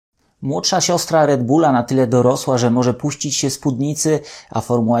Młodsza siostra Red Bulla na tyle dorosła, że może puścić się z spódnicy, a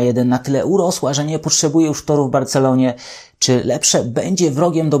Formuła 1 na tyle urosła, że nie potrzebuje już toru w Barcelonie. Czy Lepsze będzie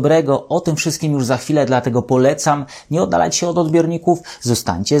wrogiem dobrego? O tym wszystkim już za chwilę, dlatego polecam nie oddalać się od odbiorników,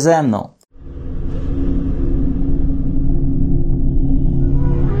 zostańcie ze mną.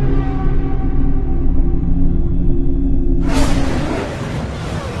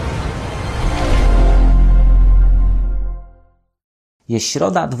 Jest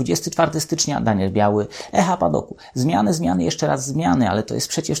środa, 24 stycznia, Daniel Biały, Echa, padoku. Zmiany, jeszcze raz zmiany, ale to jest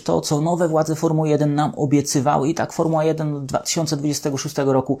przecież to, co nowe władze Formuły 1 nam obiecywały i tak Formuła 1 od 2026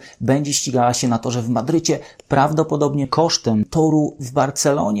 roku będzie ścigała się na torze w Madrycie, prawdopodobnie kosztem toru w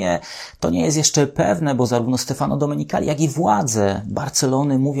Barcelonie. To nie jest jeszcze pewne, bo zarówno Stefano Domenicali, jak i władze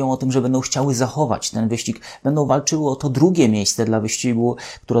Barcelony mówią o tym, że będą chciały zachować ten wyścig. Będą walczyły o to drugie miejsce dla wyścigu,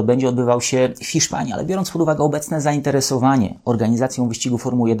 który będzie odbywał się w Hiszpanii, ale biorąc pod uwagę obecne zainteresowanie organizacją wyścigu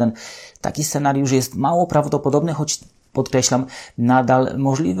Formuły 1, taki scenariusz jest mało prawdopodobny, choć podkreślam, nadal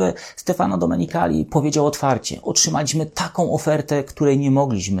możliwy. Stefano Domenicali powiedział otwarcie: otrzymaliśmy taką ofertę, której nie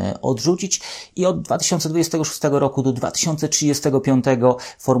mogliśmy odrzucić i od 2026 roku do 2035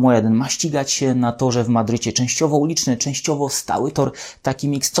 Formuła 1 ma ścigać się na torze w Madrycie. Częściowo uliczny, częściowo stały tor, taki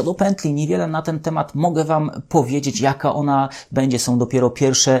miks. Co do pętli, niewiele na ten temat mogę Wam powiedzieć, jaka ona będzie. Są dopiero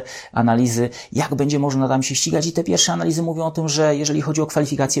pierwsze analizy, jak będzie można tam się ścigać i te pierwsze analizy mówią o tym, że jeżeli chodzi o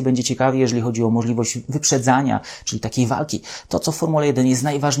kwalifikacje będzie ciekawie, jeżeli chodzi o możliwość wyprzedzania, czyli takiej walki. To, co w Formule 1 jest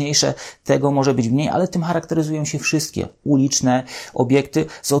najważniejsze, tego może być mniej, ale tym charakteryzują się wszystkie uliczne obiekty.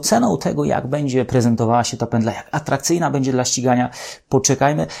 Z oceną tego, jak będzie prezentowała się ta pętla, jak atrakcyjna będzie dla ścigania,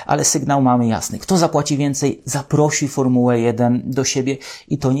 poczekajmy, ale sygnał mamy jasny. Kto zapłaci więcej, zaprosi Formułę 1 do siebie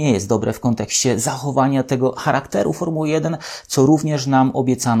i to nie jest dobre w kontekście zachowania tego charakteru Formuły 1, co również nam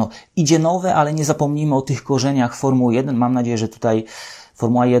obiecano. Idzie nowe, ale nie zapomnijmy o tych korzeniach Formuły 1. Mam nadzieję, że tutaj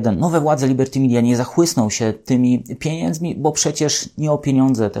Formuła 1, nowe władze Liberty Media nie zachłysną się tymi pieniędzmi, bo przecież nie o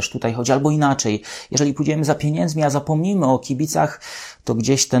pieniądze też tutaj chodzi, albo inaczej. Jeżeli pójdziemy za pieniędzmi, a zapomnimy o kibicach, to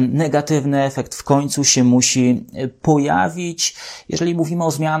gdzieś ten negatywny efekt w końcu się musi pojawić. Jeżeli mówimy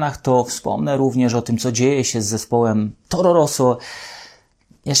o zmianach, to wspomnę również o tym, co dzieje się z zespołem Toro Rosso.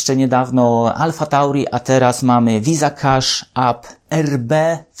 Jeszcze niedawno Alfa Tauri, a teraz mamy Visa Cash App RB,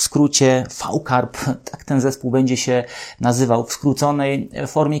 w skrócie V-Carb, tak ten zespół będzie się nazywał w skróconej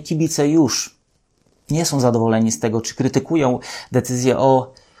formie. Kibice już nie są zadowoleni z tego, czy krytykują decyzję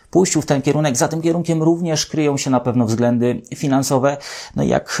o pójściu w ten kierunek. Za tym kierunkiem również kryją się na pewno względy finansowe. No i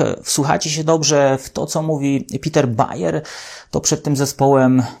jak wsłuchacie się dobrze w to, co mówi Peter Bayer, to przed tym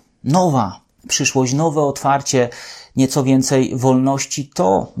zespołem nowa przyszłość, nowe otwarcie, nieco więcej wolności.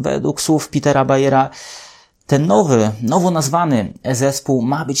 To według słów Petera Bayera ten nowo nazwany zespół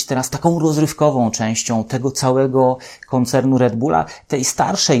ma być teraz taką rozrywkową częścią tego całego koncernu Red Bulla. Tej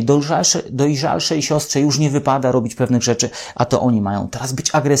starszej, dojrzalszej siostrze już nie wypada robić pewnych rzeczy, a to oni mają teraz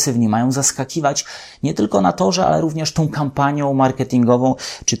być agresywni, mają zaskakiwać nie tylko na torze, ale również tą kampanią marketingową.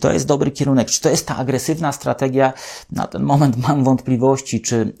 Czy to jest dobry kierunek? Czy to jest ta agresywna strategia? Na ten moment mam wątpliwości,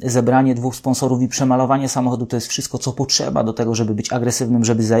 czy zebranie 2 sponsorów i przemalowanie samochodu to jest wszystko, co potrzeba do tego, żeby być agresywnym,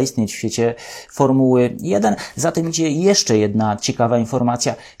 żeby zaistnieć w świecie Formuły 1. Za tym idzie jeszcze jedna ciekawa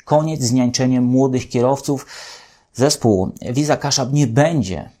informacja. Koniec z niańczeniem młodych kierowców. Zespół Visa Cash App nie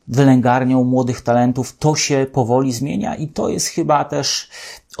będzie wylęgarnią młodych talentów. To się powoli zmienia i to jest chyba też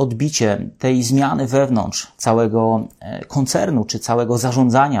odbicie tej zmiany wewnątrz całego koncernu, czy całego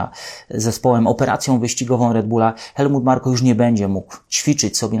zarządzania zespołem, operacją wyścigową Red Bulla. Helmut Marko już nie będzie mógł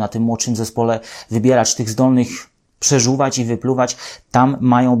ćwiczyć sobie na tym młodszym zespole, wybierać tych zdolnych, przeżuwać i wypluwać. Tam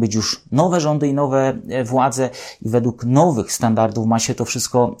mają być już nowe rządy i nowe władze i według nowych standardów ma się to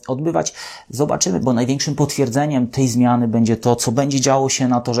wszystko odbywać. Zobaczymy, bo największym potwierdzeniem tej zmiany będzie to, co będzie działo się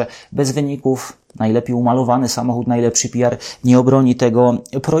na torze. Bez wyników, najlepiej umalowany samochód, najlepszy PR nie obroni tego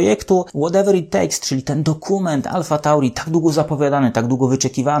projektu. Whatever it takes, czyli ten dokument Alfa Tauri, tak długo zapowiadany, tak długo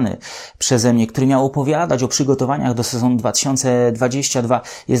wyczekiwany przeze mnie, który miał opowiadać o przygotowaniach do sezonu 2022,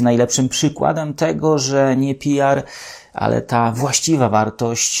 jest najlepszym przykładem tego, że nie PR, ale ta właściwa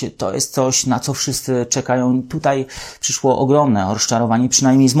wartość to jest coś, na co wszyscy czekają. Tutaj przyszło ogromne rozczarowanie,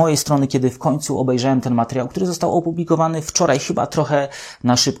 przynajmniej z mojej strony, kiedy w końcu obejrzałem ten materiał, który został opublikowany wczoraj, chyba trochę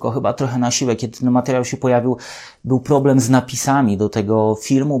na szybko, chyba trochę na siłę. Kiedy ten materiał się pojawił, był problem z napisami do tego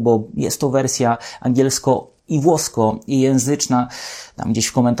filmu, bo jest to wersja angielsko i włosko i języczna. Tam gdzieś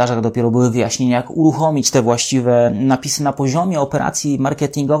w komentarzach dopiero były wyjaśnienia, jak uruchomić te właściwe napisy na poziomie operacji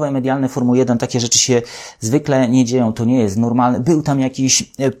marketingowej, medialnej Formuły 1. Takie rzeczy się zwykle nie dzieją, to nie jest normalne. Był tam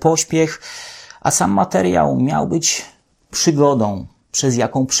jakiś pośpiech, a sam materiał miał być przygodą przez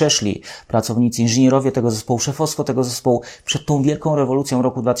jaką przeszli pracownicy, inżynierowie tego zespołu, szefostwo tego zespołu przed tą wielką rewolucją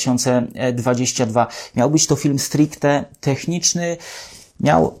roku 2022. Miał być to film stricte techniczny,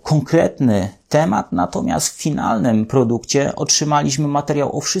 miał konkretny temat, natomiast w finalnym produkcie otrzymaliśmy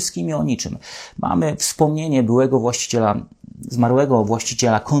materiał o wszystkim i o niczym. Mamy wspomnienie zmarłego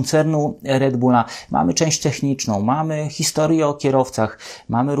właściciela koncernu Red Bulla, mamy część techniczną, mamy historię o kierowcach,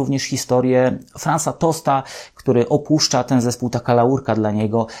 mamy również historię Franza Tosta, który opuszcza ten zespół, taka laurka dla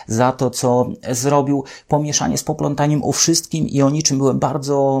niego za to, co zrobił. Pomieszanie z poplątaniem o wszystkim i o niczym. Byłem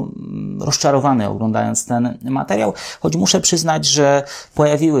bardzo rozczarowany oglądając ten materiał, choć muszę przyznać, że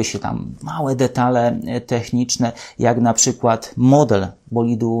pojawiły się tam małe detale techniczne, jak na przykład model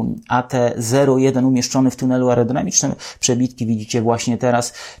bolidu AT01 umieszczony w tunelu aerodynamicznym. Przebitki widzicie właśnie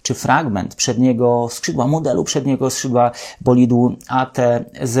teraz, czy fragment modelu przedniego skrzydła bolidu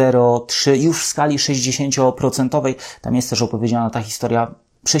AT03 już w skali 60%. Tam jest też opowiedziana ta historia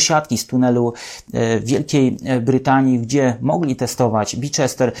przesiadki z tunelu Wielkiej Brytanii, gdzie mogli testować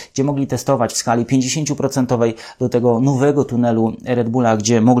Chichester, gdzie mogli testować w skali 50% do tego nowego tunelu Red Bulla,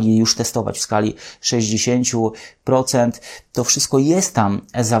 gdzie mogli już testować w skali 60%. To wszystko jest tam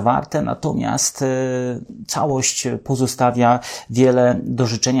zawarte, natomiast całość pozostawia wiele do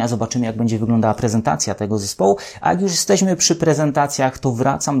życzenia. Zobaczymy, jak będzie wyglądała prezentacja tego zespołu. A jak już jesteśmy przy prezentacjach, to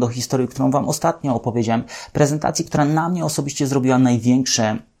wracam do historii, którą Wam ostatnio opowiedziałem. Prezentacji, która na mnie osobiście zrobiła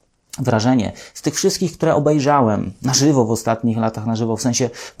największe wrażenie. Z tych wszystkich, które obejrzałem na żywo w ostatnich latach, w sensie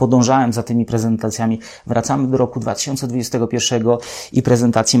podążałem za tymi prezentacjami, wracamy do roku 2021 i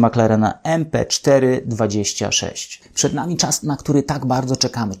prezentacji McLarena MP426. Przed nami czas, na który tak bardzo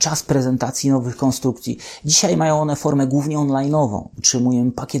czekamy. Czas prezentacji nowych konstrukcji. Dzisiaj mają one formę głównie online'ową.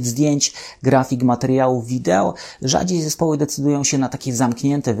 Utrzymujemy pakiet zdjęć, grafik, materiałów, wideo. Rzadziej zespoły decydują się na takie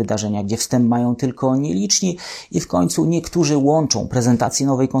zamknięte wydarzenia, gdzie wstęp mają tylko nieliczni i w końcu niektórzy łączą prezentację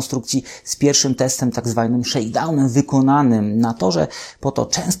nowej konstrukcji z pierwszym testem, tak zwanym shakedownem wykonanym na torze. Po to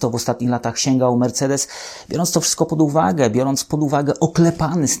często w ostatnich latach sięgał Mercedes, biorąc to wszystko pod uwagę, biorąc pod uwagę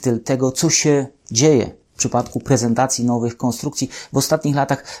oklepany styl tego, co się dzieje w przypadku prezentacji nowych konstrukcji. W ostatnich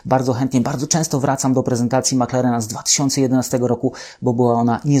latach bardzo chętnie, bardzo często wracam do prezentacji McLarena z 2011 roku, bo była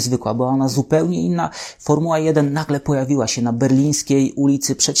ona niezwykła, była ona zupełnie inna. Formuła 1 nagle pojawiła się na berlińskiej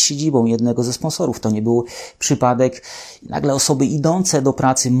ulicy przed siedzibą jednego ze sponsorów. To nie był przypadek. Nagle osoby idące do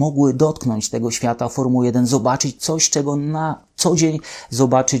pracy mogły dotknąć tego świata Formuły 1, zobaczyć coś, czego na co dzień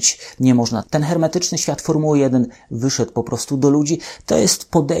zobaczyć nie można. Ten hermetyczny świat Formuły 1 wyszedł po prostu do ludzi. To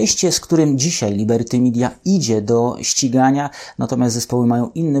jest podejście, z którym dzisiaj Liberty Media idzie do ścigania, natomiast zespoły mają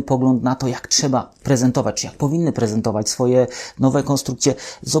inny pogląd na to, jak trzeba prezentować, czy jak powinny prezentować swoje nowe konstrukcje.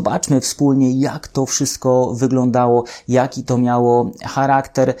 Zobaczmy wspólnie, jak to wszystko wyglądało, jaki to miało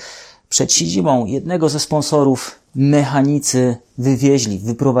charakter. Przed siedzibą jednego ze sponsorów mechanicy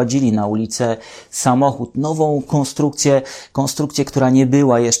wyprowadzili na ulicę samochód, nową konstrukcję, która nie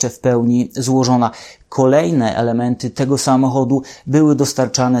była jeszcze w pełni złożona. Kolejne elementy tego samochodu były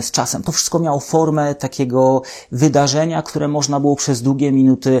dostarczane z czasem. To wszystko miało formę takiego wydarzenia, które można było przez długie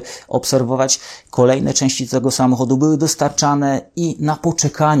minuty obserwować. Kolejne części tego samochodu były dostarczane i na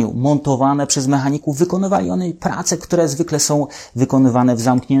poczekaniu montowane przez mechaników. Wykonywali one prace, które zwykle są wykonywane w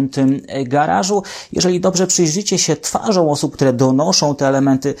zamkniętym garażu. Jeżeli dobrze przyjrzycie się twarzą osób, które donoszą te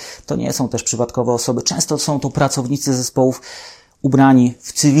elementy, to nie są też przypadkowe osoby. Często są to pracownicy zespołów ubrani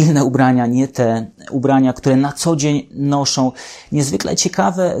w cywilne ubrania, nie te ubrania, które na co dzień noszą. Niezwykle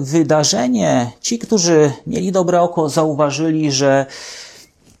ciekawe wydarzenie. Ci, którzy mieli dobre oko, zauważyli, że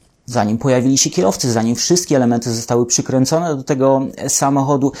zanim pojawili się kierowcy, zanim wszystkie elementy zostały przykręcone do tego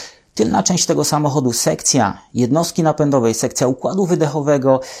samochodu, tylna część tego samochodu, sekcja jednostki napędowej, sekcja układu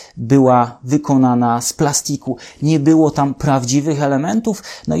wydechowego była wykonana z plastiku. Nie było tam prawdziwych elementów.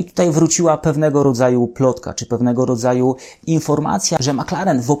 No i tutaj wróciła pewnego rodzaju plotka, czy pewnego rodzaju informacja, że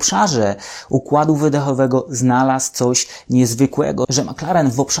McLaren w obszarze układu wydechowego znalazł coś niezwykłego, że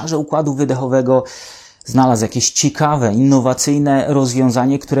McLaren w obszarze układu wydechowego znalazł jakieś ciekawe, innowacyjne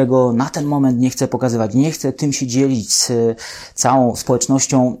rozwiązanie, którego na ten moment nie chce pokazywać, nie chce tym się dzielić z całą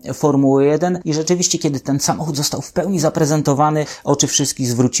społecznością Formuły 1 i rzeczywiście, kiedy ten samochód został w pełni zaprezentowany, oczy wszystkich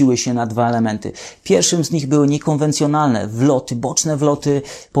zwróciły się na dwa elementy. Pierwszym z nich były niekonwencjonalne wloty, boczne wloty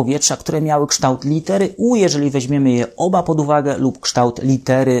powietrza, które miały kształt litery U, jeżeli weźmiemy je oba pod uwagę, lub kształt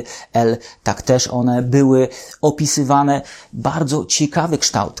litery L. Tak też one były opisywane. Bardzo ciekawy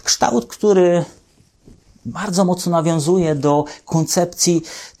kształt, który bardzo mocno nawiązuje do koncepcji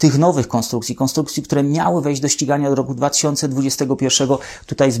tych nowych konstrukcji, które miały wejść do ścigania do roku 2021.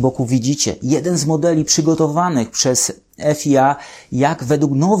 Tutaj z boku widzicie jeden z modeli przygotowanych przez FIA, jak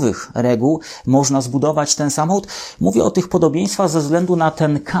według nowych reguł można zbudować ten samochód. Mówię o tych podobieństwach ze względu na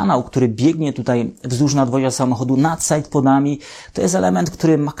ten kanał, który biegnie tutaj wzdłuż nadwozia samochodu nad sidepodami. To jest element,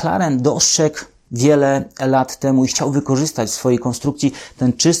 który McLaren dostrzegł wiele lat temu i chciał wykorzystać w swojej konstrukcji.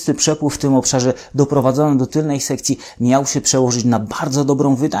 Ten czysty przepływ w tym obszarze doprowadzony do tylnej sekcji miał się przełożyć na bardzo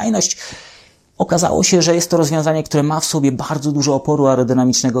dobrą wydajność. Okazało się, że jest to rozwiązanie, które ma w sobie bardzo dużo oporu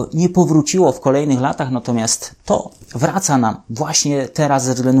aerodynamicznego. Nie powróciło w kolejnych latach, natomiast to wraca nam właśnie teraz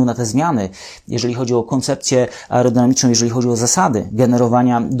ze względu na te zmiany, jeżeli chodzi o koncepcję aerodynamiczną, jeżeli chodzi o zasady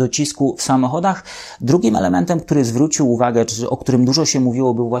generowania docisku w samochodach. Drugim elementem, który zwrócił uwagę, czy o którym dużo się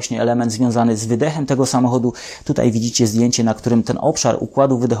mówiło, był właśnie element związany z wydechem tego samochodu. Tutaj widzicie zdjęcie, na którym ten obszar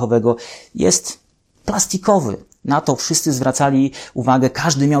układu wydechowego jest plastikowy. Na to wszyscy zwracali uwagę,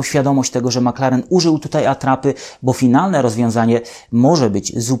 każdy miał świadomość tego, że McLaren użył tutaj atrapy, bo finalne rozwiązanie może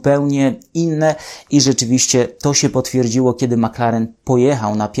być zupełnie inne i rzeczywiście to się potwierdziło, kiedy McLaren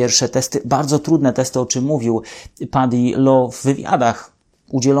pojechał na pierwsze testy, bardzo trudne testy, o czym mówił Paddy Lowe w wywiadach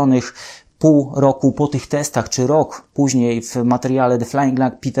udzielonych pół roku po tych testach, czy rok później w materiale The Flying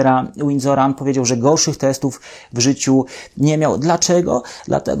Lag Petera Windsora. On powiedział, że gorszych testów w życiu nie miał. Dlaczego?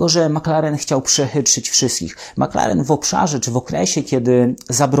 Dlatego, że McLaren chciał przechytrzyć wszystkich. McLaren w obszarze, czy w okresie, kiedy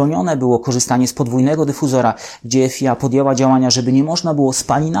zabronione było korzystanie z podwójnego dyfuzora, gdzie FIA podjęła działania, żeby nie można było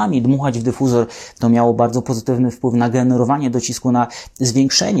spalinami dmuchać w dyfuzor, to miało bardzo pozytywny wpływ na generowanie docisku, na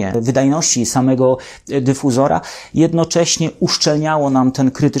zwiększenie wydajności samego dyfuzora. Jednocześnie uszczelniało nam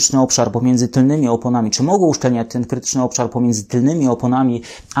ten krytyczny obszar pomiędzy tylnymi oponami, czy mogło uszczelniać ten krytyczny obszar pomiędzy tylnymi oponami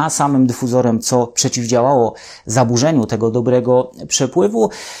a samym dyfuzorem, co przeciwdziałało zaburzeniu tego dobrego przepływu.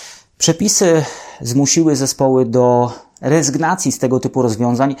 Przepisy zmusiły zespoły do rezygnacji z tego typu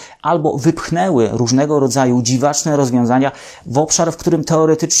rozwiązań albo wypchnęły różnego rodzaju dziwaczne rozwiązania w obszar, w którym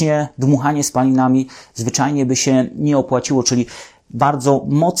teoretycznie dmuchanie spalinami zwyczajnie by się nie opłaciło, czyli bardzo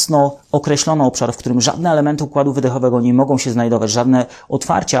mocno określono obszar, w którym żadne elementy układu wydechowego nie mogą się znajdować, żadne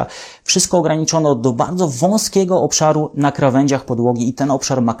otwarcia. Wszystko ograniczono do bardzo wąskiego obszaru na krawędziach podłogi i ten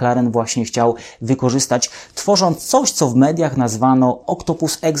obszar McLaren właśnie chciał wykorzystać, tworząc coś, co w mediach nazwano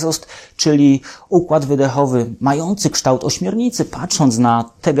Octopus Exhaust, czyli układ wydechowy mający kształt ośmiornicy. Patrząc na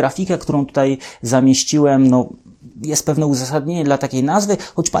tę grafikę, którą tutaj zamieściłem, jest pewne uzasadnienie dla takiej nazwy,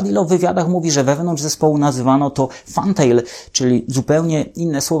 choć Paddy Lowe w wywiadach mówi, że wewnątrz zespołu nazywano to fantail, czyli zupełnie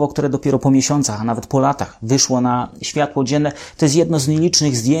inne słowo, które dopiero po miesiącach, a nawet po latach wyszło na światło dzienne. To jest jedno z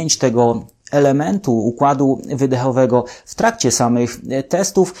nielicznych zdjęć tego elementu układu wydechowego w trakcie samych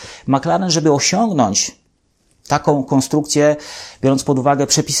testów. McLaren, żeby osiągnąć taką konstrukcję, biorąc pod uwagę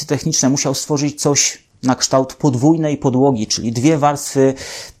przepisy techniczne, musiał stworzyć coś na kształt podwójnej podłogi, czyli dwie warstwy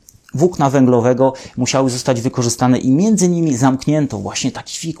włókna węglowego musiały zostać wykorzystane i między nimi zamknięto właśnie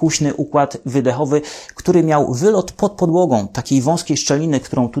taki fikuśny układ wydechowy, który miał wylot pod podłogą takiej wąskiej szczeliny,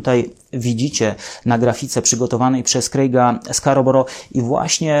 którą tutaj widzicie na grafice przygotowanej przez Craiga Scarborough i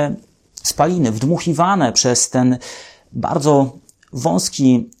właśnie spaliny wdmuchiwane przez ten bardzo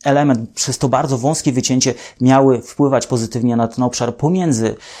wąski element, przez to bardzo wąskie wycięcie miały wpływać pozytywnie na ten obszar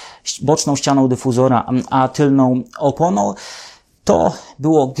pomiędzy boczną ścianą dyfuzora a tylną oponą. To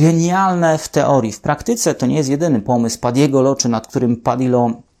było genialne w teorii. W praktyce to nie jest jedyny pomysł Paddy'ego Lowe, nad którym Paddy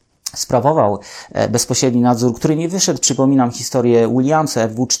Lowe sprawował bezpośredni nadzór, który nie wyszedł. Przypominam historię Williamsa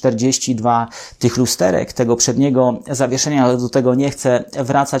FW42, tych lusterek, tego przedniego zawieszenia, ale do tego nie chcę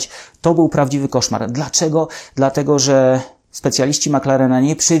wracać. To był prawdziwy koszmar. Dlaczego? Dlatego, że specjaliści McLarena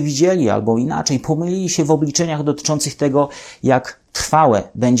nie przewidzieli, albo inaczej, pomylili się w obliczeniach dotyczących tego, jak trwałe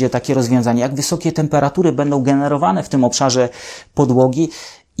będzie takie rozwiązanie, jak wysokie temperatury będą generowane w tym obszarze podłogi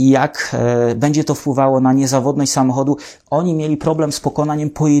i jak będzie to wpływało na niezawodność samochodu. Oni mieli problem z pokonaniem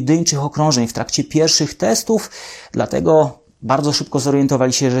pojedynczych okrążeń w trakcie pierwszych testów, dlatego bardzo szybko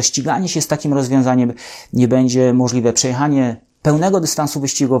zorientowali się, że ściganie się z takim rozwiązaniem nie będzie możliwe. Przejechanie pełnego dystansu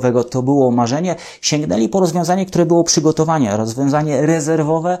wyścigowego to było marzenie. Sięgnęli po rozwiązanie, które było przygotowane, rozwiązanie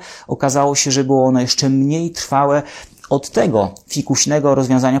rezerwowe. Okazało się, że było ono jeszcze mniej trwałe od tego fikuśnego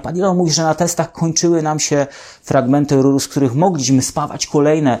rozwiązania. Paddy Lowe mówi, że na testach kończyły nam się fragmenty rur, z których mogliśmy spawać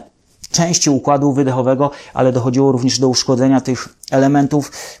kolejne części układu wydechowego, ale dochodziło również do uszkodzenia tych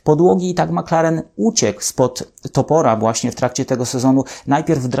elementów podłogi i tak McLaren uciekł spod topora właśnie w trakcie tego sezonu,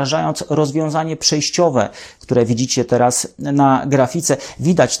 najpierw wdrażając rozwiązanie przejściowe, które widzicie teraz na grafice.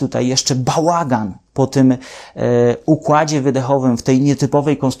 Widać tutaj jeszcze bałagan po tym układzie wydechowym, w tej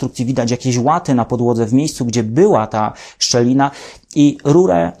nietypowej konstrukcji widać jakieś łaty na podłodze w miejscu, gdzie była ta szczelina i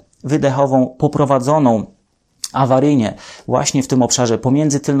rurę wydechową poprowadzoną awaryjnie właśnie w tym obszarze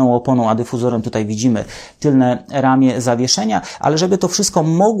pomiędzy tylną oponą a dyfuzorem. Tutaj widzimy tylne ramię zawieszenia, ale żeby to wszystko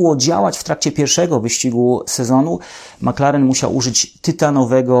mogło działać w trakcie pierwszego wyścigu sezonu, McLaren musiał użyć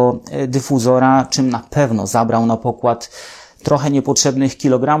tytanowego dyfuzora, czym na pewno zabrał na pokład trochę niepotrzebnych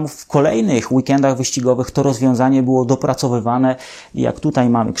kilogramów. W kolejnych weekendach wyścigowych to rozwiązanie było dopracowywane. Jak tutaj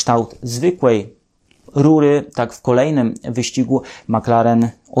mamy kształt zwykłej rury, tak w kolejnym wyścigu McLaren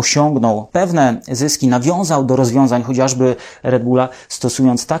osiągnął pewne zyski, nawiązał do rozwiązań chociażby Red Bulla,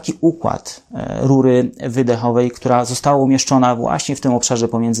 stosując taki układ rury wydechowej, która została umieszczona właśnie w tym obszarze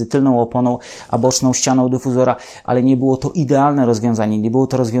pomiędzy tylną oponą a boczną ścianą dyfuzora, ale nie było to idealne rozwiązanie, nie było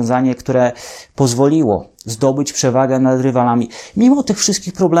to rozwiązanie, które pozwoliło zdobyć przewagę nad rywalami. Mimo tych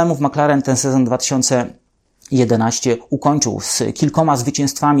wszystkich problemów McLaren ten sezon 2011 ukończył z kilkoma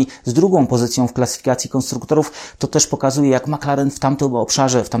zwycięstwami, z drugą pozycją w klasyfikacji konstruktorów. To też pokazuje, jak McLaren w tamtym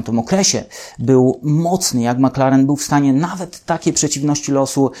obszarze, w tamtym okresie był mocny, jak McLaren był w stanie nawet takie przeciwności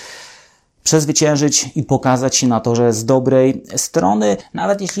losu przezwyciężyć i pokazać się na torze z dobrej strony.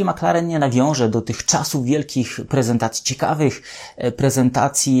 Nawet jeśli McLaren nie nawiąże do tych czasów wielkich prezentacji, ciekawych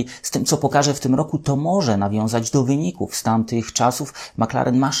prezentacji z tym, co pokaże w tym roku, to może nawiązać do wyników z tamtych czasów.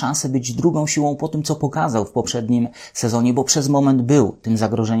 McLaren ma szansę być drugą siłą po tym, co pokazał w poprzednim sezonie, bo przez moment był tym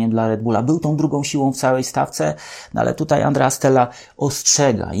zagrożeniem dla Red Bulla, był tą drugą siłą w całej stawce, no ale tutaj Andrea Stella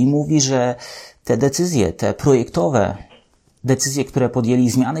ostrzega i mówi, że te decyzje, te projektowe decyzje, które podjęli,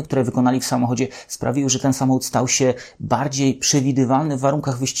 zmiany, które wykonali w samochodzie, sprawiły, że ten samochód stał się bardziej przewidywalny w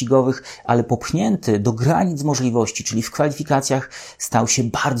warunkach wyścigowych, ale popchnięty do granic możliwości, czyli w kwalifikacjach stał się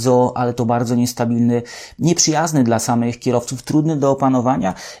bardzo, ale to bardzo niestabilny, nieprzyjazny dla samych kierowców, trudny do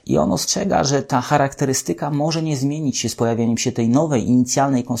opanowania i on ostrzega, że ta charakterystyka może nie zmienić się z pojawieniem się tej nowej,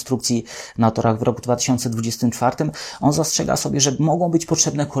 inicjalnej konstrukcji na torach w roku 2024. On zastrzega sobie, że mogą być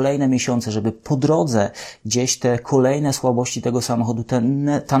potrzebne kolejne miesiące, żeby po drodze gdzieś te kolejne słabości tego samochodu,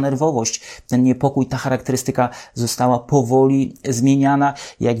 ta nerwowość, ten niepokój, ta charakterystyka została powoli zmieniana.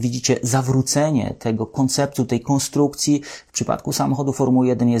 Jak widzicie, zawrócenie tego konceptu, tej konstrukcji w przypadku samochodu Formuły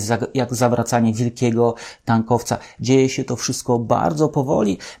 1 jest jak zawracanie wielkiego tankowca. Dzieje się to wszystko bardzo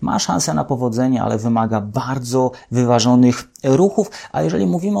powoli, ma szansę na powodzenie, ale wymaga bardzo wyważonych ruchów, a jeżeli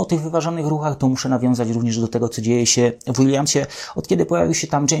mówimy o tych wyważonych ruchach, to muszę nawiązać również do tego, co dzieje się w Williamsie. Od kiedy pojawił się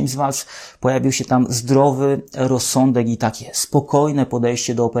tam James Valls, pojawił się tam zdrowy rozsądek i takie spokojne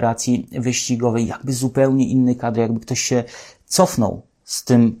podejście do operacji wyścigowej, jakby zupełnie inny kadr, jakby ktoś się cofnął z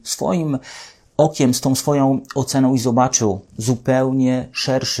tym swoim okiem, z tą swoją oceną i zobaczył zupełnie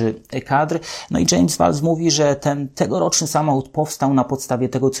szerszy kadr. No i James Valls mówi, że ten tegoroczny samochód powstał na podstawie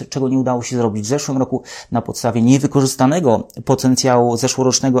tego, czego nie udało się zrobić w zeszłym roku, na podstawie niewykorzystanego potencjału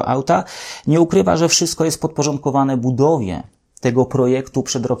zeszłorocznego auta. Nie ukrywa, że wszystko jest podporządkowane budowie tego projektu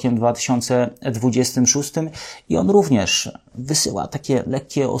przed rokiem 2026 i on również wysyła takie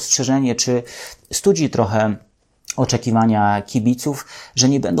lekkie ostrzeżenie, czy studzi trochę oczekiwania kibiców, że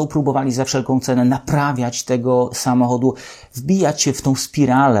nie będą próbowali za wszelką cenę naprawiać tego samochodu, wbijać się w tą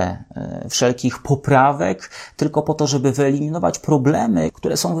spiralę wszelkich poprawek, tylko po to, żeby wyeliminować problemy,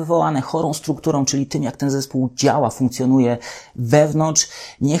 które są wywołane chorą strukturą, czyli tym, jak ten zespół działa, funkcjonuje wewnątrz.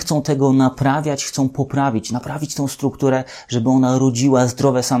 Nie chcą tego naprawiać, chcą poprawić, naprawić tą strukturę, żeby ona rodziła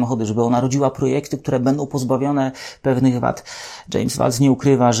zdrowe samochody, żeby ona rodziła projekty, które będą pozbawione pewnych wad. James Valls nie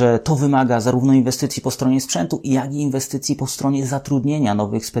ukrywa, że to wymaga zarówno inwestycji po stronie sprzętu, jak i inwestycji po stronie zatrudnienia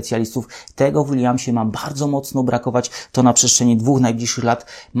nowych specjalistów. Tego w Williamsie ma bardzo mocno brakować. To na przestrzeni 2 najbliższych lat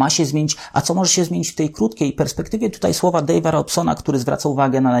ma się zmienić. A co może się zmienić w tej krótkiej perspektywie? Tutaj słowa Dave'a Robsona, który zwraca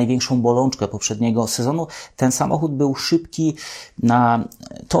uwagę na największą bolączkę poprzedniego sezonu. Ten samochód był szybki na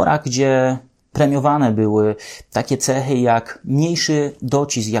torach, gdzie premiowane były takie cechy jak mniejszy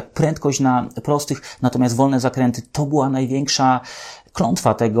docisk, jak prędkość na prostych, natomiast wolne zakręty to była największa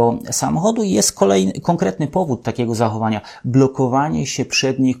klątwa tego samochodu i jest konkretny powód takiego zachowania. Blokowanie się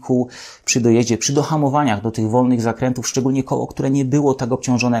przednich kół przy dojeździe, przy dohamowaniach do tych wolnych zakrętów, szczególnie koło, które nie było tak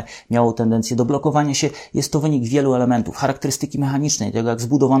obciążone, miało tendencję do blokowania się. Jest to wynik wielu elementów, charakterystyki mechanicznej, tego jak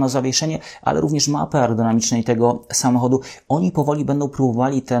zbudowano zawieszenie, ale również mapy aerodynamicznej tego samochodu. Oni powoli będą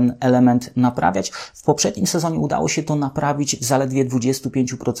próbowali ten element naprawiać. W poprzednim sezonie udało się to naprawić w zaledwie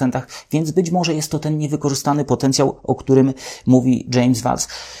 25%, więc być może jest to ten niewykorzystany potencjał, o którym mówi James Valls.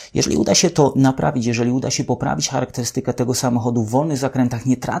 Jeżeli uda się to naprawić, jeżeli uda się poprawić charakterystykę tego samochodu w wolnych zakrętach,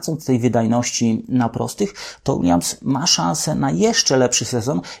 nie tracąc tej wydajności na prostych, to Williams ma szansę na jeszcze lepszy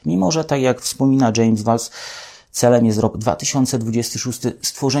sezon, mimo że, tak jak wspomina James Valls, celem jest rok 2026,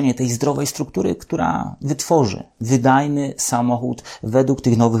 stworzenie tej zdrowej struktury, która wytworzy wydajny samochód według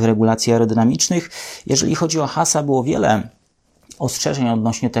tych nowych regulacji aerodynamicznych. Jeżeli chodzi o Haasa, było wiele ostrzeżeń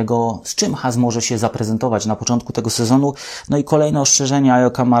odnośnie tego, z czym Haas może się zaprezentować na początku tego sezonu. No i kolejne ostrzeżenia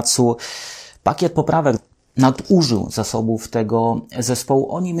Ayokamatsu. Pakiet poprawek nadużył zasobów tego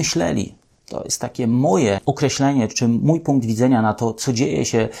zespołu. Oni myśleli, to jest takie moje określenie, czy mój punkt widzenia na to, co dzieje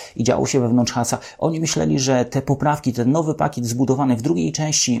się i działo się wewnątrz Haasa. Oni myśleli, że te poprawki, ten nowy pakiet zbudowany w drugiej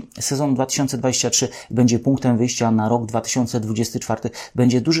części sezonu 2023 będzie punktem wyjścia na rok 2024,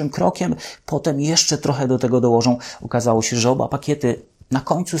 będzie dużym krokiem, potem jeszcze trochę do tego dołożą. Okazało się, że oba pakiety na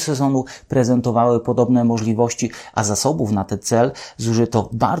końcu sezonu prezentowały podobne możliwości, a zasobów na ten cel zużyto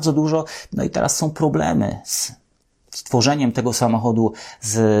bardzo dużo. No i teraz są problemy z stworzeniem tego samochodu,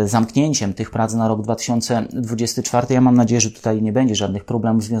 z zamknięciem tych prac na rok 2024. Ja mam nadzieję, że tutaj nie będzie żadnych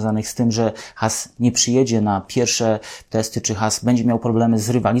problemów związanych z tym, że Haas nie przyjedzie na pierwsze testy, czy Haas będzie miał problemy z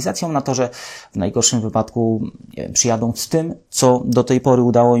rywalizacją na torze. W najgorszym wypadku przyjadą z tym, co do tej pory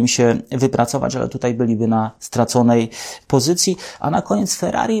udało im się wypracować, ale tutaj byliby na straconej pozycji. A na koniec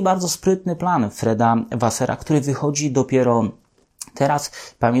Ferrari, bardzo sprytny plan Freda Vassera, który wychodzi dopiero teraz.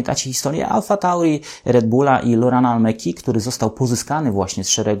 Pamiętacie historię Alfa Tauri, Red Bulla i Laurenta Almeki, który został pozyskany właśnie z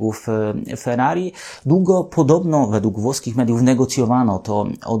szeregów Ferrari. Długo podobno według włoskich mediów negocjowano to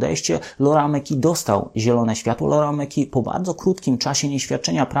odejście. Laurent Almeki dostał zielone światło. Laurent Almeki po bardzo krótkim czasie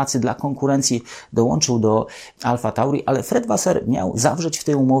nieświadczenia pracy dla konkurencji dołączył do Alfa Tauri, ale Fred Vasseur miał zawrzeć w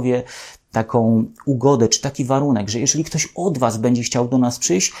tej umowie taką ugodę, czy taki warunek, że jeżeli ktoś od Was będzie chciał do nas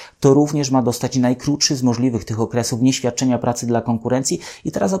przyjść, to również ma dostać najkrótszy z możliwych tych okresów nieświadczenia pracy dla konkurencji.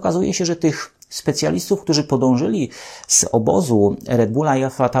 I teraz okazuje się, że tych specjalistów, którzy podążyli z obozu Red Bulla i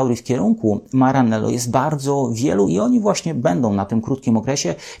Alfa Tauri w kierunku Maranello, jest bardzo wielu i oni właśnie będą na tym krótkim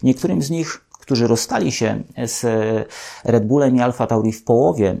okresie. Niektórym z nich, którzy rozstali się z Red Bullem i Alfa Tauri w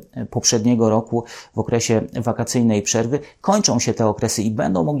połowie poprzedniego roku, w okresie wakacyjnej przerwy, kończą się te okresy i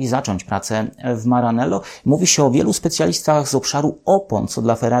będą mogli zacząć pracę w Maranello. Mówi się o wielu specjalistach z obszaru opon, co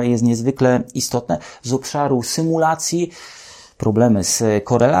dla Ferrari jest niezwykle istotne, z obszaru symulacji, problemy z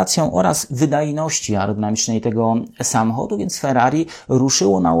korelacją oraz wydajności aerodynamicznej tego samochodu, więc Ferrari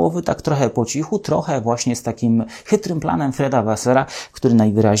ruszyło na łowy tak trochę po cichu, trochę właśnie z takim chytrym planem Freda Vassera, który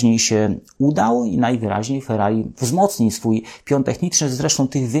najwyraźniej się udał i najwyraźniej Ferrari wzmocni swój pion techniczny. Zresztą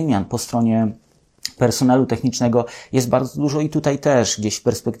tych wymian po stronie personelu technicznego jest bardzo dużo i tutaj też gdzieś w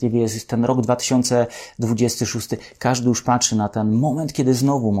perspektywie jest ten rok 2026. Każdy już patrzy na ten moment, kiedy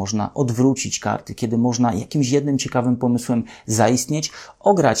znowu można odwrócić karty, kiedy można jakimś jednym ciekawym pomysłem zaistnieć,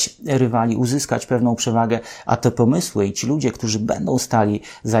 ograć rywali, uzyskać pewną przewagę, a te pomysły i ci ludzie, którzy będą stali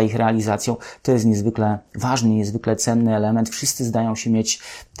za ich realizacją, to jest niezwykle ważny, niezwykle cenny element. Wszyscy zdają się mieć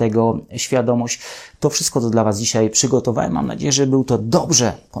tego świadomość. To wszystko, co dla Was dzisiaj przygotowałem. Mam nadzieję, że był to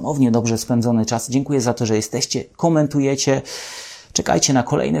ponownie dobrze spędzony czas. Dziękuję za to, że jesteście, komentujecie. Czekajcie na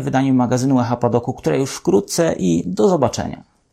kolejne wydanie magazynu Echa Padoku, które już wkrótce i do zobaczenia.